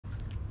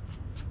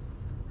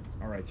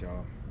Alright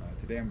y'all,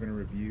 today I'm going to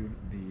review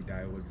the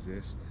Daiwa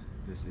Exist.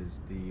 This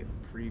is the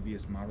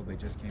previous model. They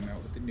just came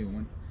out with the new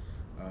one.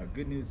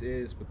 Good news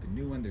is with the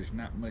new one there's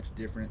not much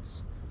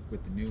difference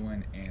with the new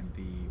one and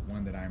the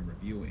one that I'm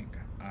reviewing.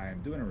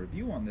 I'm doing a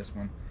review on this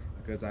one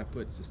because I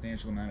put a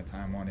substantial amount of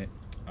time on it.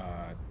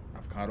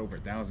 I've caught over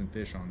 1,000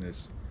 fish on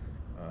this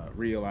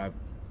reel. I've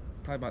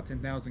probably about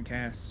 10,000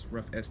 casts,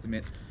 rough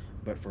estimate,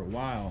 but for a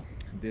while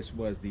this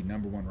was the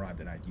 #1 rod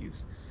that I'd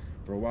use.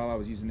 For a while I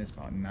was using this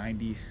about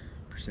 90%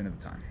 of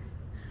the time,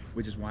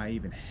 which is why I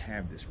even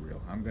have this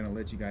reel. I'm gonna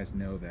let you guys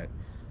know that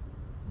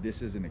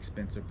this is an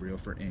expensive reel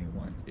for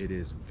anyone. It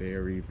is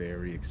very,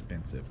 very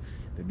expensive.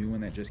 The new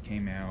one that just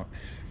came out,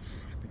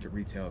 I think it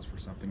retails for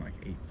something like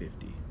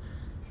 $850.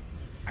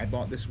 I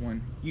bought this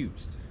one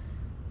used.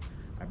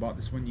 I bought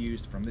this one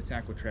used from the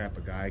tackle trap.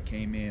 A guy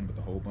came in with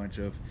a whole bunch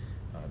of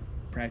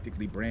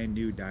practically brand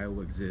new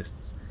Daiwa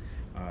Exists.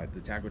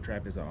 The tackle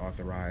trap is an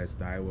authorized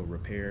Daiwa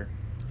repair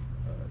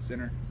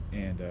center,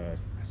 and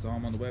I saw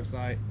him on the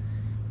website.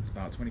 It's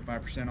about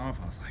 25% off.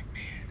 I was like,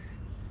 man,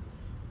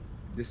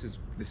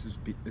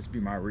 this be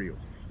my reel,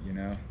 you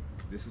know.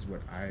 This is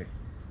what I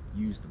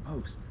use the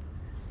most.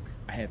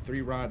 I had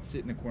 3 rods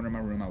sitting in the corner of my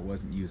room I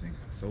wasn't using.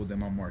 I sold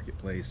them on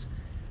Marketplace.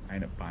 I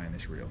ended up buying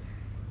this reel.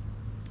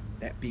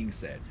 That being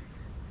said,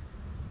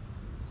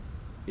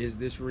 is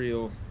this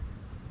reel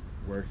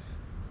worth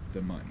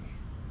the money?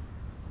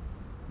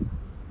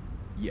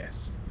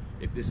 Yes.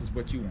 If this is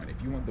what you want, if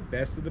you want the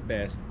best of the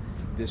best,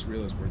 this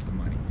reel is worth the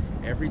money.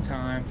 Every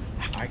time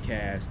I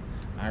cast,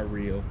 I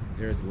reel,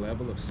 there's a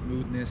level of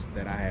smoothness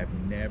that I have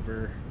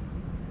never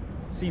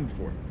seen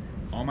before.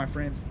 All my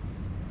friends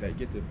that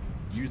get to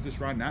use this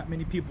rod, not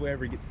many people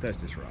ever get to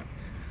touch this rod,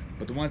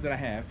 but the ones that I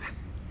have,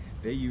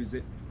 they use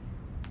it.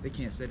 They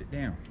can't set it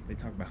down. They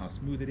talk about how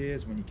smooth it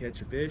is when you catch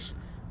your fish.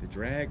 The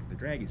drag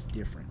is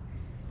different.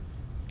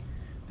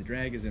 The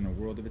drag is in a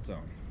world of its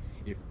own.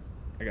 If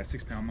I got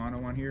 6-pound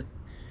mono on here,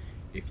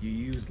 if you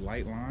use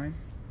light line,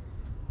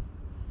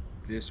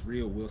 this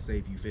reel will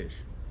save you fish.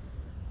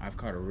 I've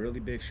caught a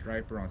really big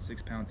striper on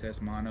 6-pound test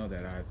mono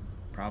that I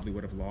probably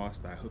would have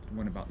lost. I hooked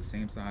one about the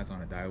same size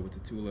on a Daiwa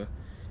Tatula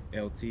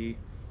LT,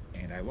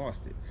 and I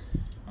lost it.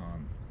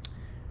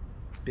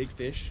 Big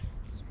fish,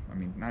 I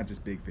mean, not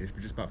just big fish,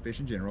 but just about fish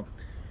in general.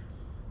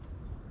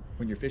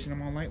 When you're fishing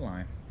them on light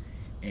line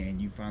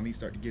and you finally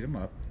start to get them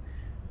up,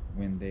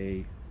 when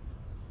they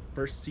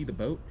first see the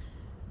boat,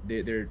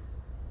 they're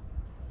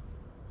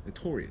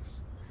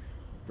notorious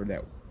for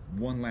that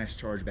one last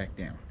charge back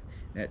down.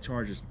 That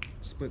charge is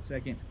split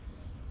second,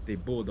 they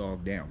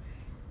bulldog down.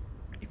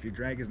 If your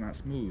drag is not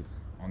smooth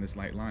on this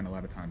light line, a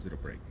lot of times it'll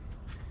break.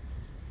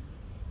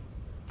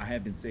 I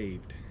have been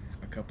saved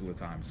a couple of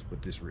times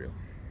with this reel.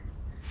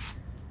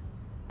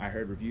 I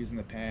heard reviews in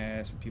the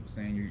past from people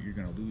saying you're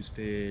gonna lose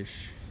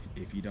fish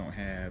if you don't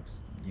have,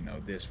 you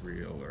know, this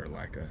reel or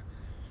like a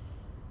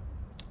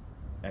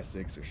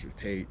Essex or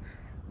Tate,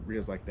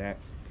 reels like that.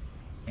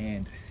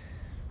 And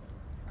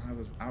I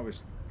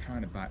was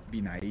trying to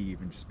be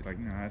naive and just be like,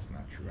 no, that's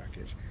not true.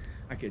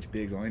 I catch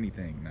bigs on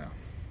anything. No,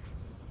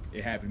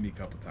 it happened to me a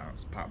couple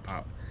times.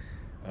 Pop,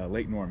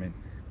 Lake Norman,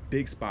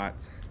 big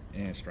spots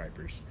and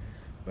stripers.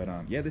 But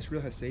yeah, this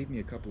reel has saved me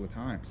a couple of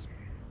times.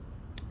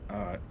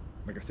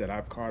 Like I said,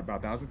 I've caught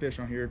about 1,000 fish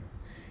on here,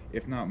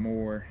 if not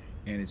more,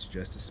 and it's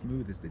just as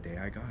smooth as the day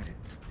I got it.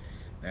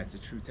 That's a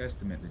true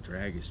testament. The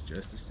drag is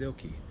just as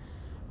silky.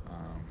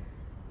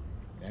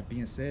 That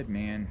being said,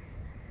 man,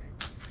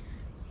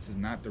 this is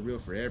not the reel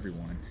for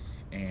everyone,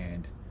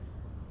 and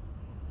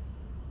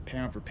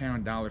pound for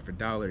pound, dollar for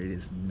dollar, it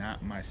is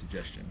not my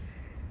suggestion.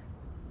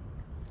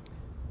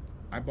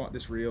 I bought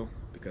this reel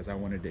because I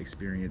wanted to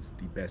experience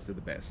the best of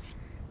the best,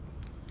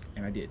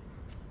 and I did.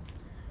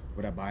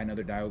 Would I buy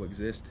another Daiwa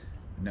Exist?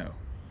 No.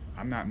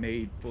 I'm not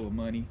made full of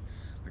money.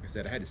 Like I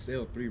said, I had to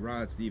sell 3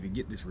 rods to even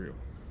get this reel,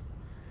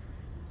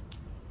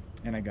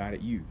 and I got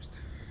it used.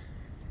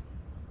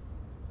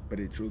 But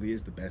it truly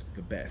is the best of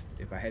the best.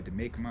 If I had to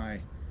make my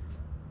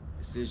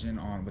decision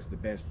on what's the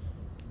best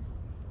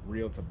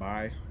reel to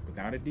buy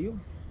without a deal,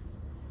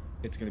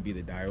 it's going to be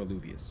the Daiwa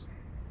Luvius.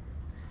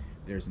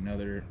 There's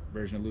another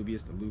version of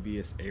Luvius, the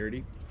Luvius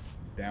Arity.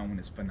 That one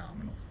is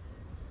phenomenal.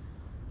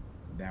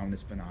 That one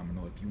is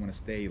phenomenal. If you want to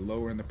stay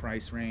lower in the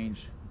price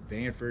range,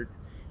 Vanford.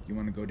 If you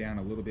want to go down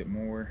a little bit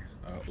more,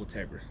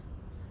 Ultegra.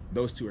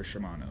 Those two are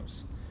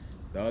Shimano's.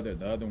 The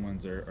other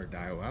ones are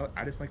Daiwa.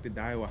 I just like the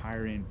Daiwa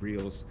higher end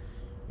reels.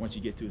 Once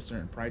you get to a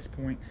certain price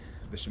point,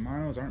 the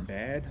Shimano's aren't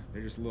bad.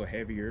 They're just a little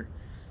heavier.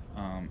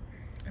 And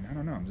I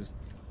don't know,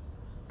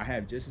 I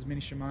have just as many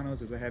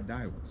Shimano's as I have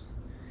Daiwas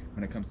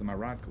when it comes to my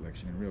rod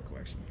collection and reel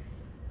collection.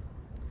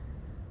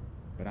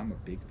 But I'm a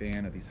big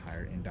fan of these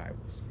higher end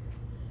Daiwas.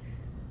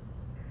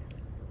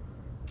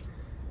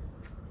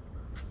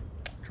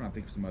 I'm trying to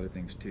think of some other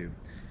things too.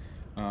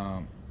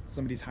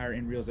 Some of these higher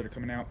end reels that are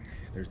coming out,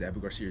 there's the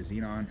Abu Garcia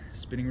Xenon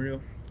spinning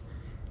reel.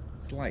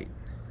 It's light.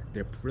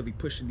 They're really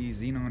pushing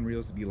these Xenon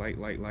reels to be light.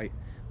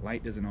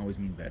 Light doesn't always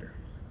mean better.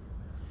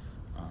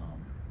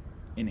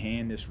 In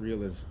hand, this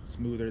reel is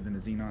smoother than the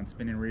Xenon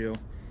spinning reel.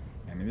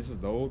 I mean, this is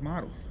the old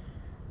model.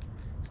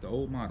 It's the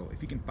old model.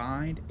 If you can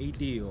find a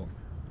deal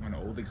on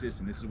an old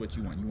existing, this is what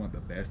you want. You want the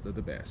best of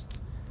the best.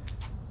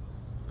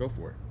 Go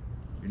for it.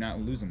 You're not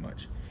losing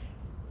much.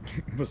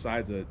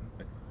 Besides a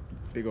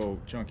big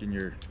old chunk in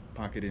your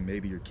pocket and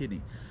maybe your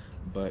kidney.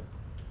 But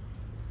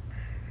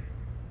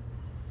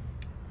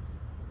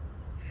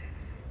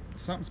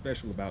something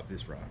special about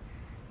this rod.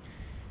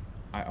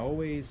 I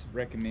always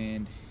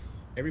recommend,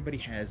 everybody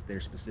has their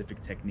specific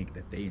technique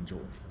that they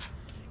enjoy.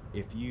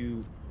 If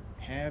you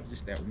have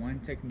just that one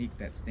technique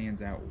that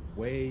stands out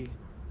way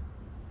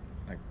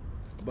like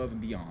above and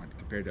beyond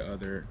compared to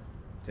other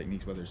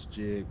techniques, whether it's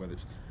jig, whether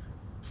it's,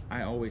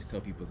 I always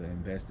tell people to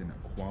invest in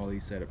a quality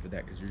setup for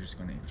that, because you're just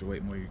going to enjoy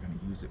it more, you're going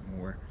to use it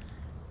more.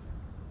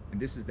 And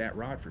this is that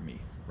rod for me,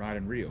 rod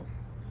and reel.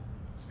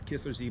 It's the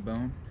Kistler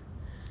Z-Bone.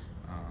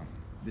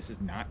 This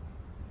is not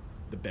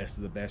the best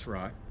of the best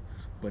rod,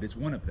 but it's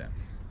one of them.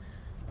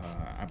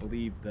 I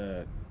believe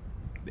the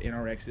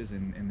NRXs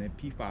and the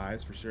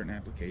P5s for certain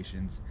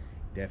applications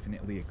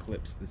definitely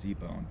eclipse the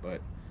Z-Bone,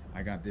 but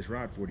I got this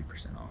rod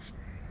 40% off.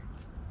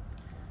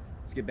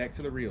 Let's get back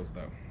to the reels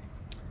though.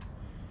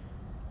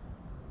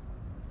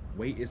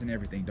 Weight isn't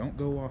everything. Don't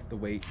go off the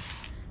weight.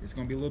 It's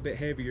going to be a little bit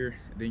heavier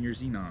than your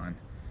Xenon,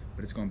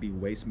 but it's going to be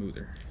way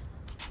smoother.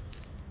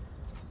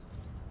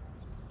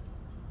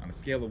 On a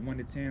scale of 1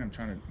 to 10, I'm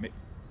trying to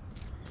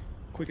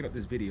quicken up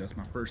this video. It's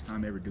my first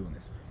time ever doing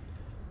this.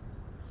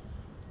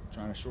 I'm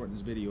trying to shorten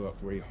this video up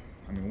for you.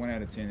 I mean, 1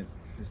 out of 10 is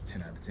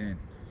 10 out of 10.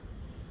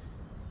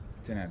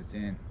 10 out of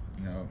 10,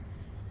 you know.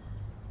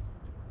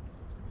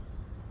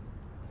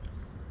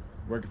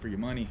 Working for your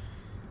money,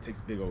 it takes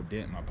a big old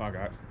dent in my pocket.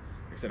 Like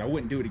I said, I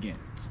wouldn't do it again.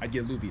 I'd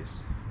get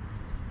Luvius.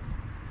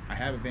 I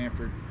have a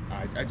Vanford.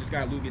 I just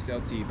got a Luvius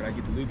LT, but I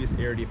get the Luvius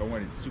Arity if I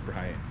wanted super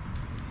high end.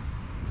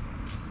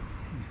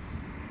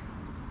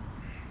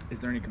 Is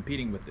there any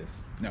competing with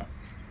this? No.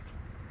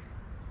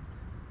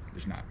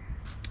 There's not.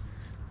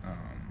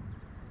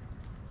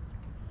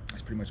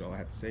 That's pretty much all I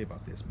have to say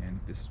about this, man.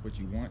 If this is what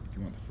you want, if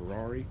you want the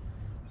Ferrari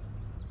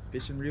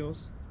fishing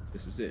reels,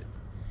 this is it.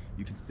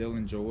 You can still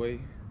enjoy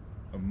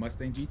a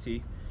Mustang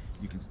GT.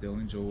 You can still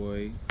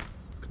enjoy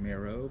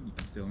Camaro. You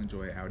can still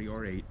enjoy Audi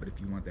R8. But if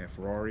you want that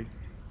Ferrari,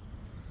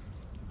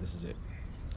 this is it.